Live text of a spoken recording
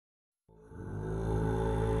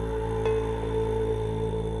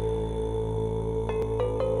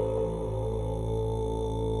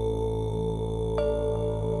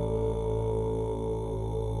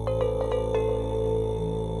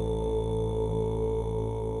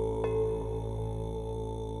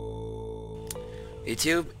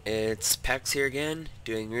YouTube, it's Pax here again,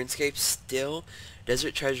 doing Runescape still.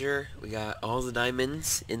 Desert Treasure, we got all the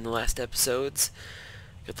diamonds in the last episodes.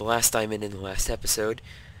 Got the last diamond in the last episode.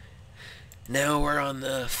 Now we're on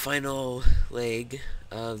the final leg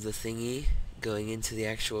of the thingy, going into the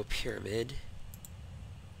actual pyramid.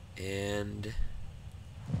 And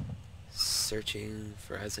searching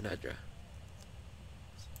for Azzanadra.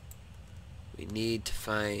 We need to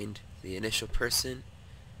find the initial person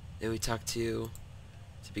that we talked to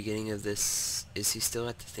at the beginning of this. Is he still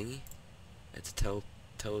at the thingy? At the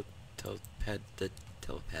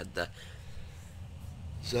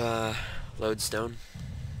the lodestone?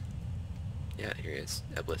 Yeah, here he is.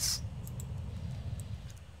 Eblis.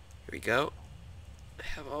 Here we go. I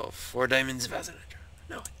have all 4 diamonds of Azzanadra.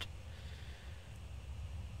 Know it.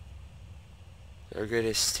 Our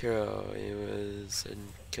greatest hero, he was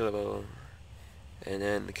unkillable. And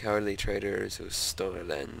then the cowardly traitors who stole our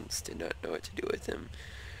lands did not know what to do with him.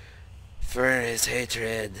 For his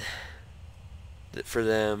hatred for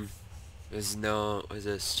them was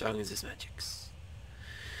as strong as his magics.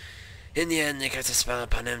 In the end, they cast a spell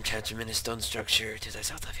upon him, trapped him in a stone structure to the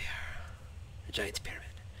south of here, the giant pyramid.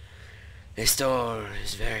 They stole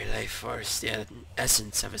his very life force, the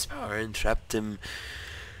essence of his power, and trapped him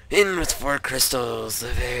in with 4 crystals, the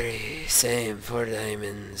very same 4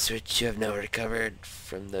 diamonds, which you have now recovered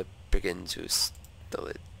from the brigands who stole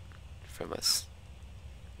it from us.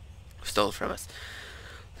 Stole from us.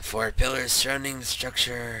 The 4 pillars surrounding the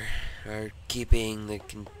structure are keeping the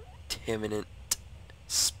containment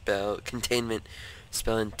spell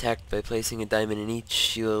intact. By placing a diamond in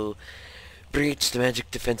each, you'll breach the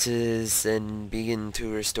magic defenses and begin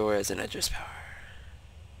to restore Azzaнаdra's power.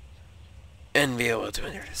 And be able to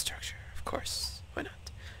enter the structure, of course. Why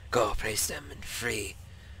not? Go, praise them, and free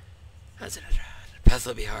Azzanadra. The path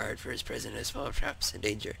will be hard, for his prison is full of traps and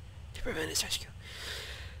danger to prevent his rescue.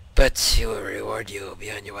 But he will reward you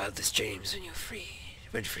beyond your wildest dreams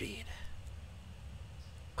when freed.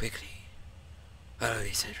 Quickly. All of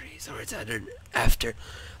these centuries, Lord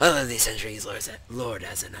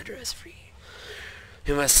Azzanadra is free.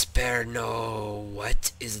 You must spare no...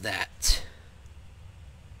 What is that?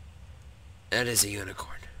 That is a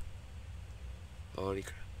unicorn. Holy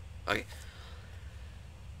crap. Okay.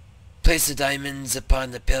 Place the diamonds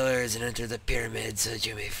upon the pillars and enter the pyramid so that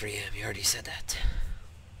you may free him. You already said that.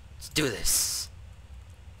 Let's do this.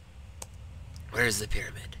 Where is the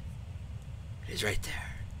pyramid? It is right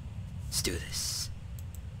there. Let's do this.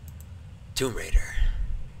 Tomb Raider.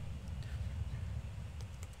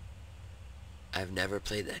 I've never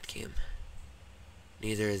played that game.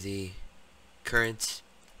 Neither the current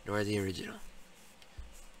nor the original.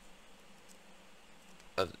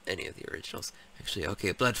 Of any of the originals. Actually,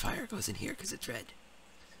 okay, Bloodfire goes in here because it's red.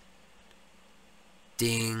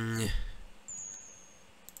 Ding.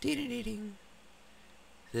 Ding ding ding ding.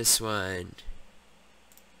 This one.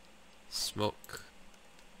 Smoke.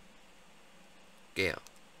 Gale.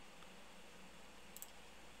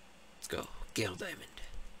 Let's go. Gale Diamond.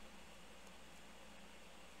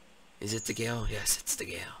 Is it the Gale? Yes, it's the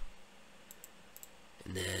Gale.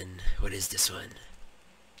 And then, what is this one?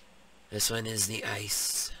 This one is the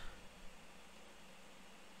Ice.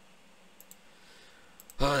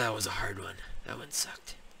 Oh, that was a hard one. That one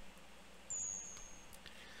sucked.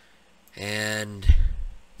 And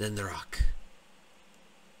then the Rock.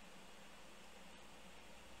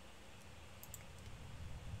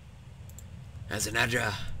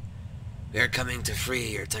 Azzanadra, we are coming to free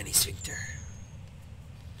your tiny sphincter.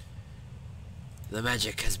 The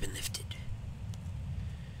magic has been lifted.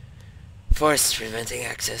 Force preventing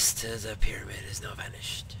access to the pyramid is now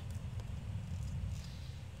vanished.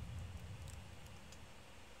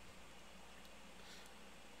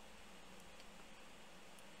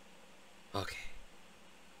 Okay.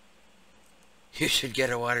 You should get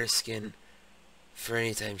a water skin for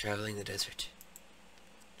any time traveling the desert.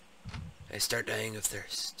 I start dying of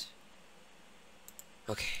thirst.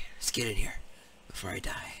 Okay, let's get in here before I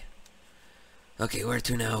die. Okay, where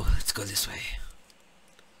to now? Let's go this way.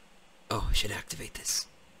 Oh, I should activate this.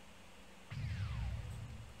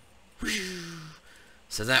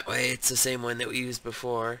 So that way it's the same one that we used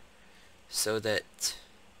before, so that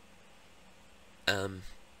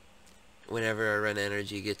whenever our run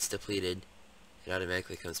energy gets depleted, it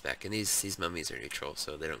automatically comes back. And these mummies are neutral,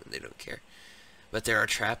 so they don't care. But there are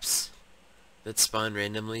traps that spawn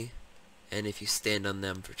randomly, and if you stand on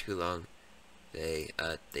them for too long, they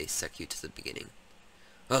suck you to the beginning.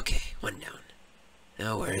 Okay, 1 down.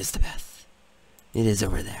 Now where is the path? It is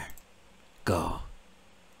over there. Go.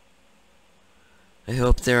 I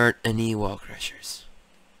hope there aren't any wall crushers.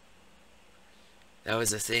 That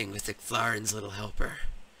was the thing with the Florin's little helper.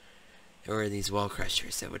 There were these wall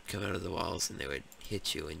crushers that would come out of the walls and they would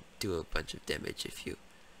hit you and do a bunch of damage if you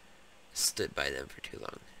stood by them for too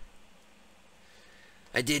long.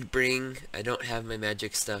 I don't have my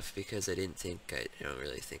magic stuff because I don't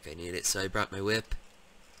really think I need it, so I brought my whip,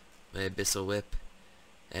 my abyssal whip,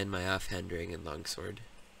 and my offhand dragon longsword,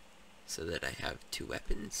 so that I have 2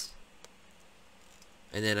 weapons.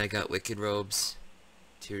 And then I got wicked robes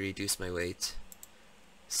to reduce my weight,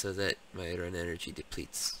 so that my run energy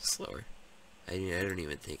depletes slower. I don't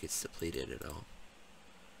even think it's depleted at all.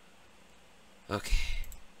 Okay.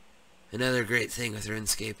 Another great thing with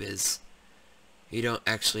Runescape is you don't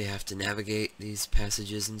actually have to navigate these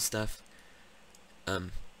passages and stuff.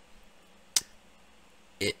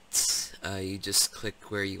 You just click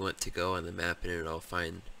where you want to go on the map and it'll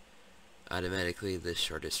find automatically the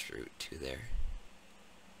shortest route to there.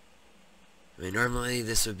 I mean, normally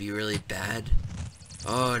this would be really bad.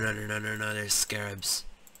 Oh, no, there's scarabs.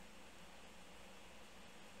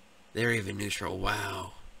 They're even neutral,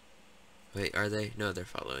 wow. Wait, are they? No, they're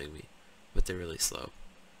following me. But they're really slow.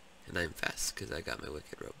 And I'm fast, because I got my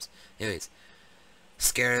wicked robes. Anyways,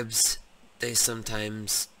 scarabs, they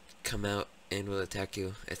sometimes come out and will attack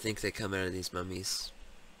you. I think they come out of these mummies.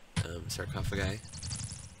 Sarcophagi.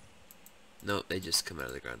 Nope, they just come out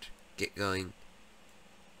of the ground. Get going.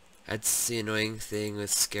 That's the annoying thing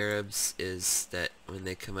with scarabs, is that when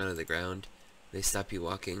they come out of the ground, they stop you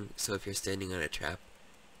walking, so if you're standing on a trap,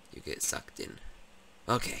 you get sucked in.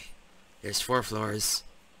 Okay, there's 4 floors.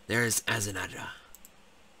 There's Azzanadra.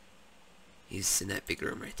 He's in that big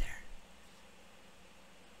room right there.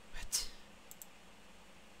 What?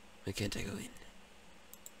 Why can't I go in?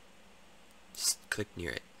 Just click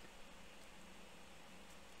near it.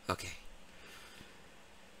 Okay.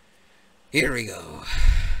 Here we go.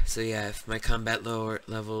 So yeah, if my combat lower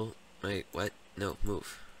level, what? No,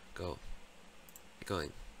 move. Go. Get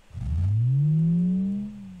going.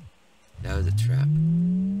 That was a trap.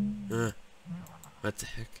 What the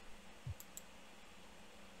heck?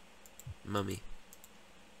 Mummy.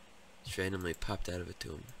 Just randomly popped out of a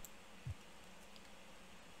tomb.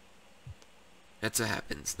 That's what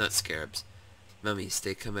happens, not scarabs. Mummies,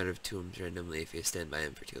 they come out of tombs randomly if you stand by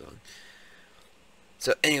them for too long.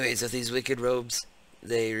 So anyways, with these wicked robes,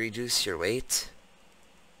 they reduce your weight.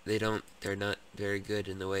 They're not very good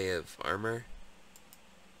in the way of armor,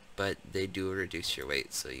 but they do reduce your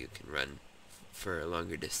weight so you can run for a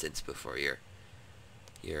longer distance before your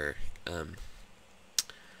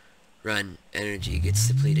run energy gets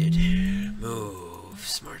depleted. Move,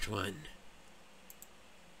 smart one.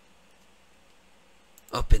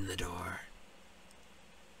 Open the door.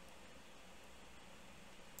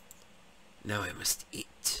 Now I must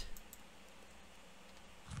eat.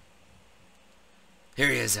 Here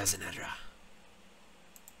he is, Azzanadra.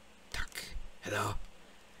 Talk. Hello.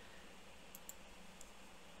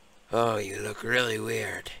 Oh, you look really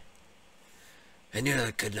weird. I knew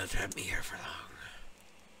that could not trap me here for long.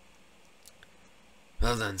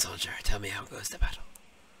 Well done, soldier. Tell me how goes the battle.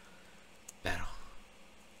 Battle.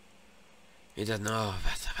 You don't know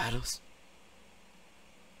about the battles?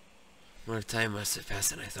 More time must have passed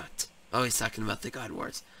than I thought. Oh, he's talking about the God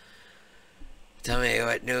Wars. Tell me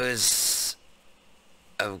what news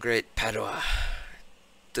of great Padua.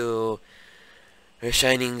 Do her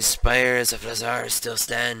shining spires of Lazar still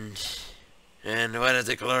stand? And what of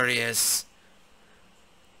the glorious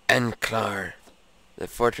Anclar? The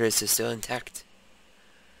fortress is still intact.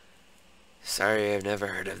 Sorry, I've never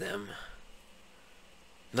heard of them.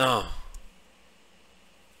 No.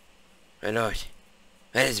 My lord,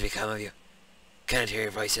 what has become of you? Cannot hear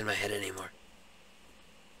your voice in my head anymore.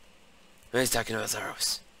 He's talking about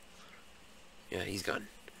Zaros. Yeah, he's gone.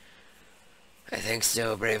 I thanks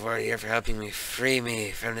to a brave warrior for helping me free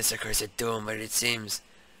me from this accursed doom, but it seems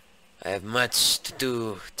I have much to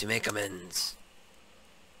do to make amends.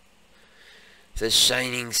 If the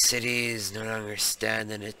shining cities no longer stand,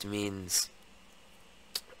 then it means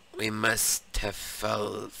we must have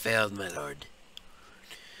failed, my lord.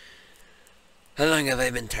 How long have I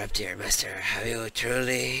been trapped here, master? Have you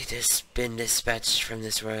truly been dispatched from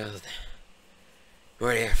this world?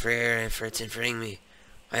 Warrior, for your efforts in freeing me,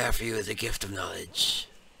 I offer you the gift of knowledge.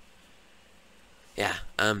 Yeah,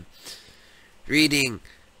 reading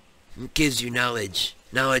gives you knowledge.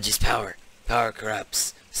 Knowledge is power. Power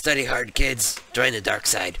corrupts. Study hard, kids. Join the dark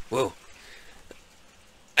side. Whoa.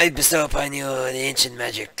 I bestow upon you the ancient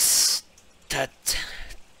magics taught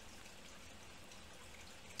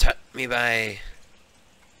me by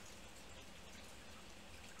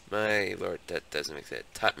my lord. That doesn't make sense.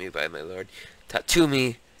 Taught me by my lord. Taught to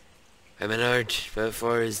me by my lord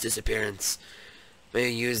before his disappearance. May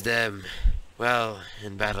we use them well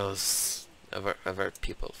in battles of our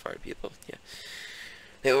people, for our people, yeah.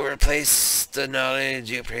 They will replace the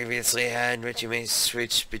knowledge you previously had, but you may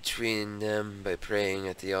switch between them by praying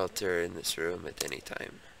at the altar in this room at any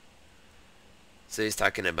time. So he's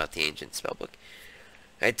talking about the ancient spellbook.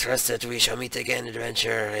 I trust that we shall meet again,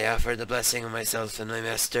 adventurer. I offer the blessing of myself and my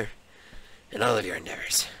master, and all of your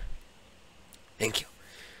endeavors. Thank you.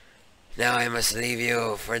 Now I must leave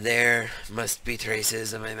you, for there must be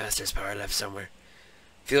traces of my master's power left somewhere.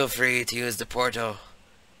 Feel free to use the portal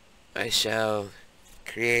I shall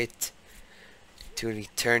create to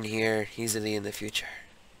return here easily in the future.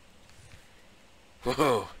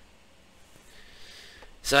 Whoa.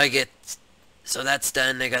 So that's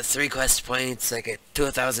done. I got 3 quest points. I get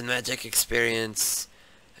 2,000 magic experience.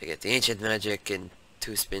 I get the ancient magic and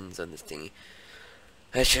 2 spins on this thingy.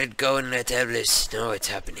 I should go and let Eblis know what's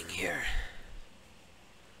happening here.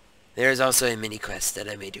 There is also a mini quest that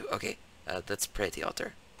I may do. Okay, let's pray at the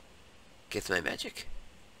altar. Get my magic.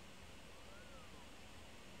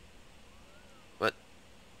 What?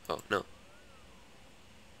 Oh, no.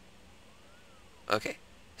 Okay.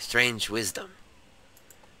 Strange wisdom.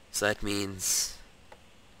 So that means...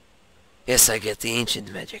 Yes, I get the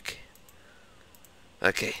ancient magic.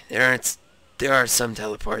 Okay, there are some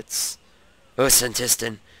teleports.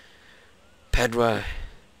 Osantistan, Padua,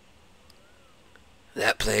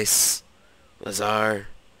 that place, Lazar,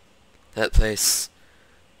 that place,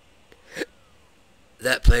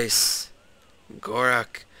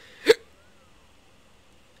 Gorak,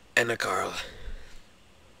 and Akarl.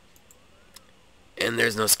 And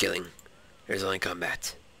there's no skilling. There's only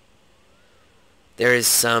combat. There is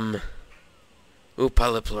some... Ooh,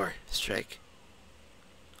 Polyplor strike.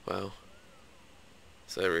 Wow.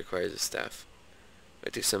 So it requires a staff.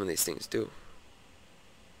 What do some of these things do?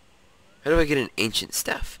 How do I get an ancient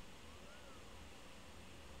staff?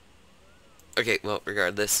 Okay, well,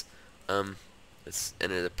 regardless. Let's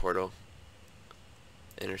enter the portal.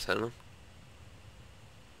 Enter tunnel.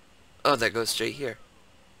 Oh, that goes straight here.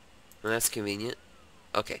 Well, that's convenient.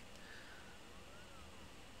 Okay.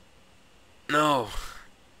 No!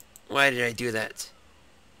 Why did I do that?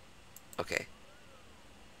 Okay.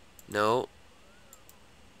 No.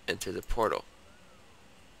 Enter the portal.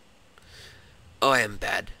 Oh, I am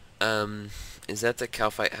bad. Is that the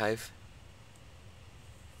Calphite Hive?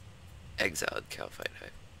 Exiled Calphite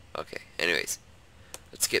Hive. Okay, anyways.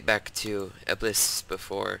 Let's get back to Eblis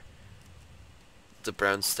before the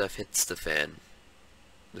brown stuff hits the fan.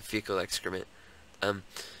 The fecal excrement.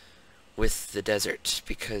 With the desert,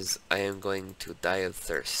 because I am going to die of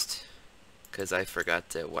thirst. Because I forgot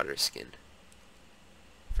the water skin.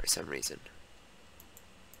 For some reason.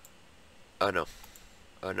 Oh no.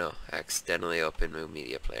 Oh no, I accidentally opened my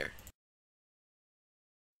media player.